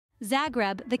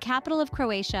Zagreb, the capital of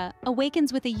Croatia,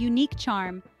 awakens with a unique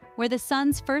charm, where the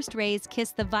sun's first rays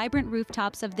kiss the vibrant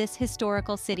rooftops of this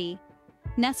historical city.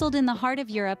 Nestled in the heart of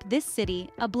Europe, this city,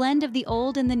 a blend of the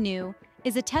old and the new,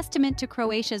 is a testament to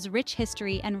Croatia's rich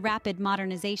history and rapid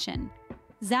modernization.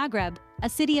 Zagreb, a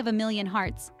city of a million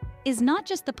hearts, is not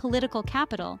just the political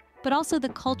capital, but also the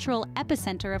cultural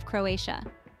epicenter of Croatia.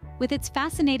 With its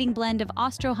fascinating blend of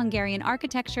Austro-Hungarian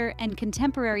architecture and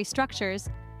contemporary structures,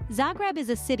 Zagreb is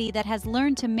a city that has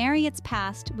learned to marry its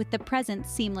past with the present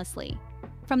seamlessly.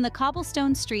 From the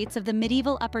cobblestone streets of the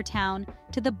medieval upper town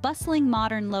to the bustling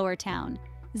modern lower town,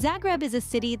 Zagreb is a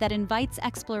city that invites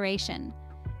exploration.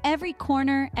 Every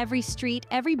corner, every street,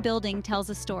 every building tells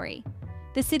a story.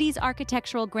 The city's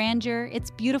architectural grandeur,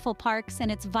 its beautiful parks,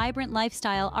 and its vibrant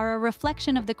lifestyle are a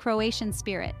reflection of the Croatian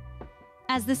spirit.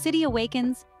 As the city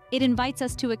awakens, it invites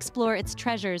us to explore its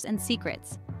treasures and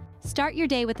secrets. Start your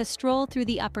day with a stroll through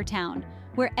the upper town,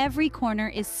 where every corner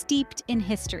is steeped in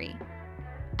history.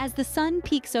 As the sun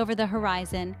peaks over the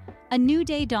horizon, a new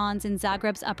day dawns in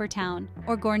Zagreb's upper town,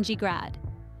 or Gornji Grad.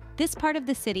 This part of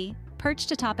the city,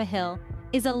 perched atop a hill,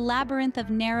 is a labyrinth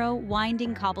of narrow,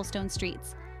 winding cobblestone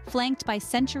streets, flanked by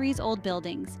centuries-old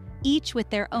buildings, each with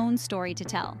their own story to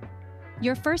tell.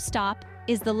 Your first stop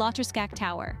is the Zagreb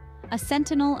Tower, a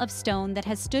sentinel of stone that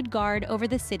has stood guard over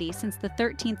the city since the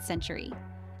 13th century.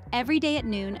 Every day at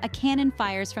noon, a cannon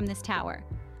fires from this tower,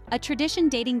 a tradition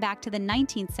dating back to the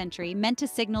 19th century meant to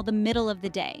signal the middle of the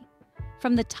day.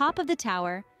 From the top of the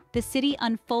tower, the city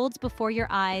unfolds before your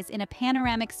eyes in a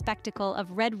panoramic spectacle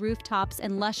of red rooftops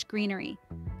and lush greenery.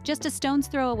 Just a stone's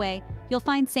throw away, you'll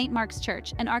find St. Mark's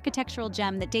Church, an architectural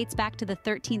gem that dates back to the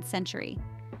 13th century.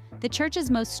 The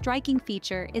church's most striking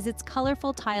feature is its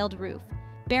colorful tiled roof,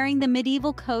 bearing the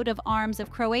medieval coat of arms of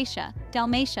Croatia,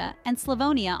 Dalmatia, and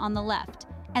Slavonia on the left,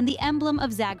 and the emblem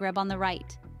of Zagreb on the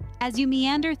right. As you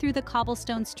meander through the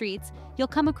cobblestone streets, you'll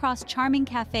come across charming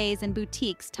cafes and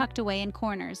boutiques tucked away in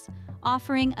corners,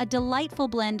 offering a delightful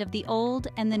blend of the old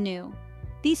and the new.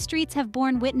 These streets have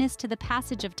borne witness to the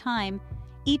passage of time,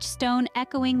 each stone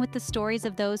echoing with the stories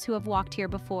of those who have walked here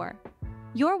before.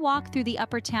 Your walk through the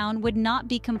upper town would not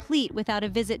be complete without a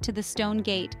visit to the Stone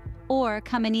Gate, or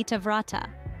Kamenita Vrata.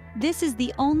 This is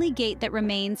the only gate that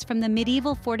remains from the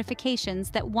medieval fortifications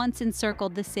that once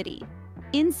encircled the city.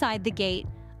 Inside the gate,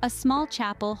 a small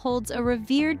chapel holds a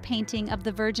revered painting of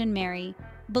the Virgin Mary,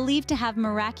 believed to have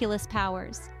miraculous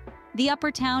powers. The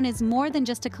upper town is more than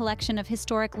just a collection of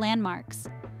historic landmarks.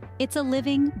 It's a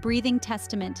living, breathing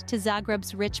testament to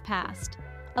Zagreb's rich past,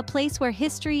 a place where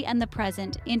history and the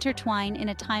present intertwine in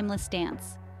a timeless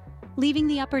dance. Leaving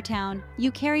the upper town, you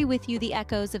carry with you the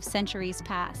echoes of centuries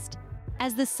past.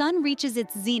 As the sun reaches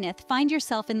its zenith, find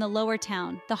yourself in the lower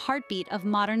town, the heartbeat of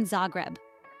modern Zagreb.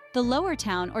 The lower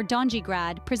town, or Donji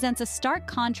Grad, presents a stark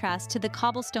contrast to the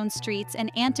cobblestone streets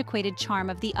and antiquated charm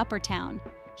of the upper town.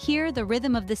 Here, the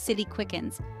rhythm of the city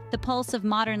quickens, the pulse of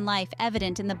modern life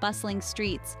evident in the bustling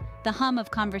streets, the hum of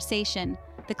conversation,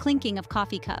 the clinking of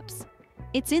coffee cups.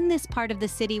 It's in this part of the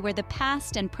city where the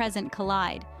past and present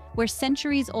collide, where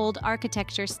centuries-old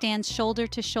architecture stands shoulder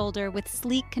to shoulder with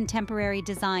sleek contemporary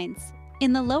designs.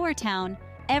 In the lower town,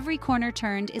 every corner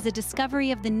turned is a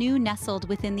discovery of the new nestled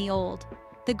within the old.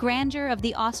 The grandeur of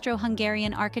the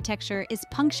Austro-Hungarian architecture is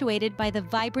punctuated by the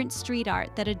vibrant street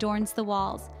art that adorns the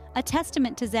walls, a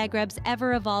testament to Zagreb's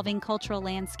ever-evolving cultural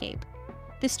landscape.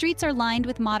 The streets are lined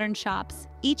with modern shops,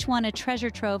 each one a treasure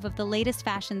trove of the latest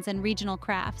fashions and regional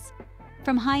crafts.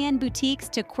 From high-end boutiques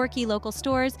to quirky local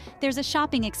stores, there's a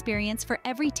shopping experience for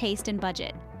every taste and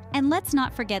budget. And let's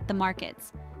not forget the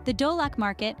markets. The Dolak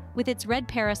Market, with its red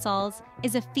parasols,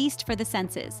 is a feast for the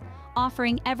senses,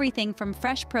 offering everything from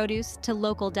fresh produce to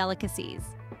local delicacies.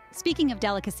 Speaking of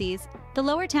delicacies, the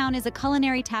lower town is a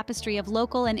culinary tapestry of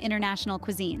local and international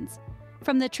cuisines.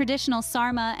 From the traditional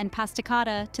sarma and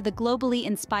pasticata to the globally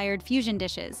inspired fusion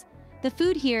dishes, the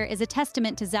food here is a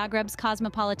testament to Zagreb's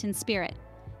cosmopolitan spirit.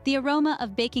 The aroma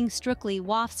of baking strukli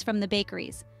wafts from the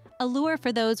bakeries, a lure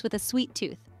for those with a sweet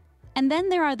tooth. And then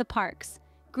there are the parks,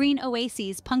 green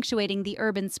oases punctuating the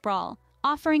urban sprawl,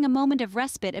 offering a moment of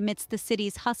respite amidst the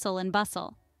city's hustle and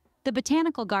bustle. The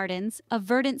Botanical Gardens, a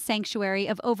verdant sanctuary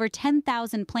of over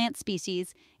 10,000 plant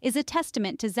species, is a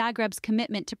testament to Zagreb's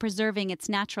commitment to preserving its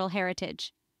natural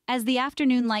heritage. As the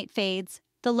afternoon light fades,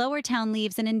 the lower town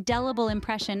leaves an indelible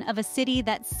impression of a city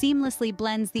that seamlessly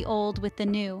blends the old with the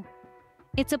new.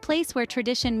 It's a place where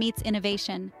tradition meets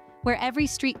innovation, where every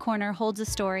street corner holds a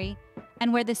story,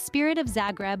 and where the spirit of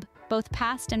Zagreb, both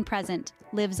past and present,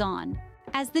 lives on.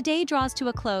 As the day draws to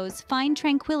a close, find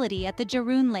tranquility at the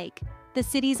Jarun Lake, the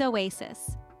city's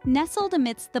oasis. Nestled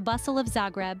amidst the bustle of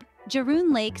Zagreb,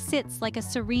 Jarun Lake sits like a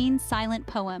serene, silent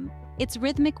poem, its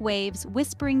rhythmic waves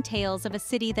whispering tales of a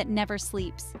city that never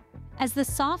sleeps. As the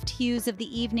soft hues of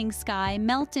the evening sky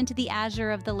melt into the azure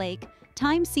of the lake,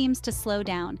 time seems to slow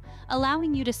down,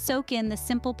 allowing you to soak in the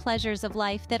simple pleasures of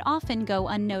life that often go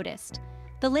unnoticed.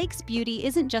 The lake's beauty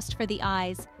isn't just for the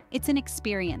eyes, it's an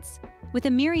experience. With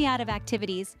a myriad of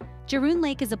activities, Jarun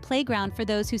Lake is a playground for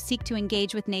those who seek to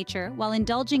engage with nature while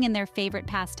indulging in their favorite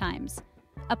pastimes.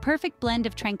 A perfect blend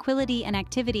of tranquility and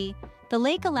activity, the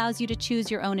lake allows you to choose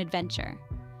your own adventure.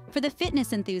 For the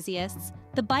fitness enthusiasts,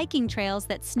 the biking trails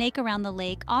that snake around the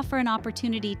lake offer an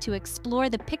opportunity to explore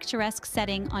the picturesque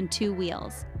setting on two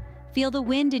wheels. Feel the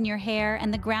wind in your hair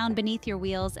and the ground beneath your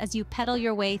wheels as you pedal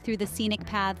your way through the scenic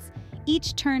paths,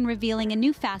 each turn revealing a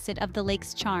new facet of the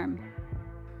lake's charm.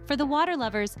 For the water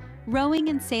lovers, rowing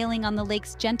and sailing on the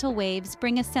lake's gentle waves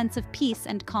bring a sense of peace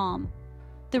and calm.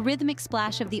 The rhythmic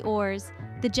splash of the oars,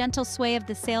 the gentle sway of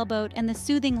the sailboat, and the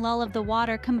soothing lull of the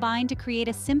water combine to create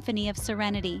a symphony of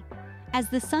serenity. As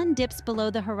the sun dips below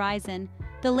the horizon,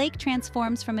 the lake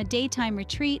transforms from a daytime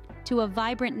retreat to a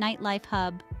vibrant nightlife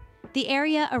hub. The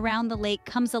area around the lake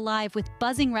comes alive with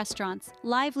buzzing restaurants,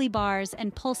 lively bars,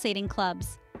 and pulsating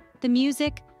clubs. The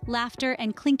music, laughter,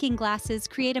 and clinking glasses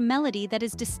create a melody that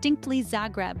is distinctly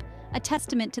Zagreb, a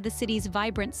testament to the city's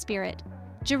vibrant spirit.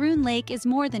 Jarun Lake is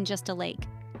more than just a lake.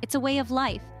 It's a way of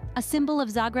life, a symbol of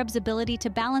Zagreb's ability to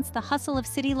balance the hustle of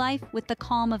city life with the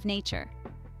calm of nature.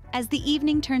 As the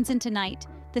evening turns into night,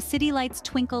 the city lights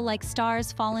twinkle like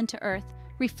stars fallen to earth,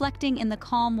 reflecting in the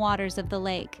calm waters of the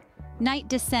lake. Night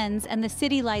descends and the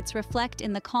city lights reflect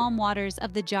in the calm waters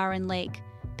of the Jarun Lake,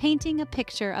 painting a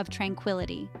picture of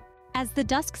tranquility. As the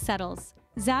dusk settles,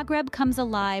 Zagreb comes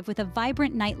alive with a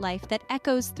vibrant nightlife that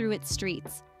echoes through its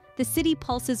streets. The city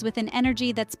pulses with an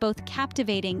energy that's both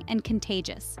captivating and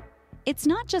contagious. It's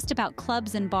not just about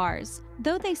clubs and bars,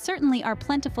 though they certainly are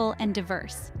plentiful and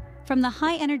diverse. From the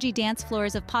high-energy dance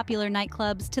floors of popular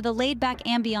nightclubs to the laid-back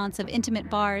ambiance of intimate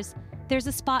bars, there's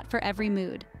a spot for every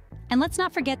mood. And let's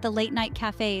not forget the late-night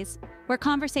cafes, where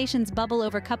conversations bubble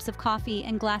over cups of coffee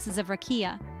and glasses of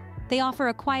rakia. They offer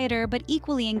a quieter but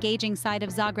equally engaging side of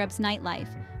Zagreb's nightlife,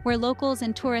 where locals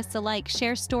and tourists alike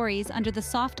share stories under the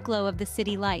soft glow of the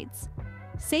city lights.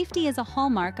 Safety is a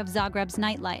hallmark of Zagreb's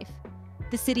nightlife.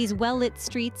 The city's well-lit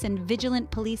streets and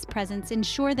vigilant police presence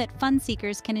ensure that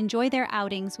fun-seekers can enjoy their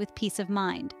outings with peace of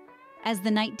mind. As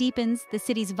the night deepens, the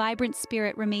city's vibrant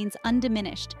spirit remains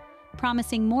undiminished,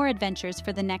 promising more adventures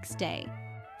for the next day.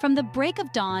 From the break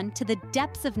of dawn to the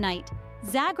depths of night,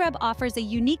 Zagreb offers a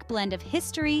unique blend of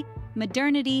history,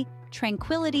 modernity,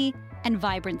 tranquility, and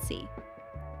vibrancy.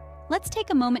 Let's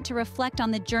take a moment to reflect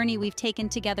on the journey we've taken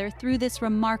together through this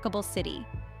remarkable city.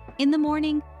 In the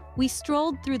morning, we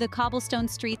strolled through the cobblestone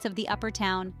streets of the upper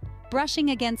town,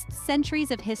 brushing against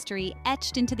centuries of history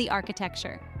etched into the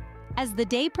architecture. As the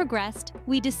day progressed,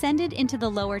 we descended into the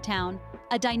lower town,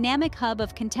 a dynamic hub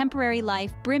of contemporary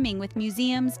life brimming with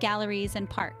museums, galleries, and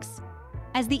parks.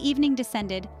 As the evening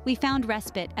descended, we found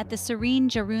respite at the serene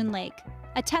Jarun Lake,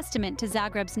 a testament to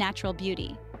Zagreb's natural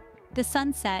beauty. The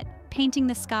sun set, painting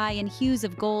the sky in hues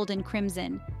of gold and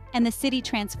crimson, and the city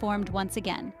transformed once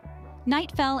again.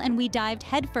 Night fell and we dived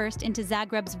headfirst into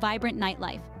Zagreb's vibrant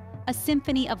nightlife, a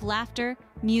symphony of laughter,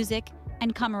 music,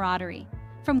 and camaraderie.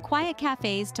 From quiet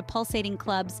cafes to pulsating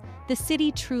clubs, the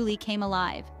city truly came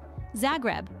alive.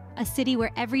 Zagreb, a city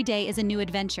where every day is a new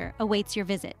adventure, awaits your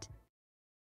visit.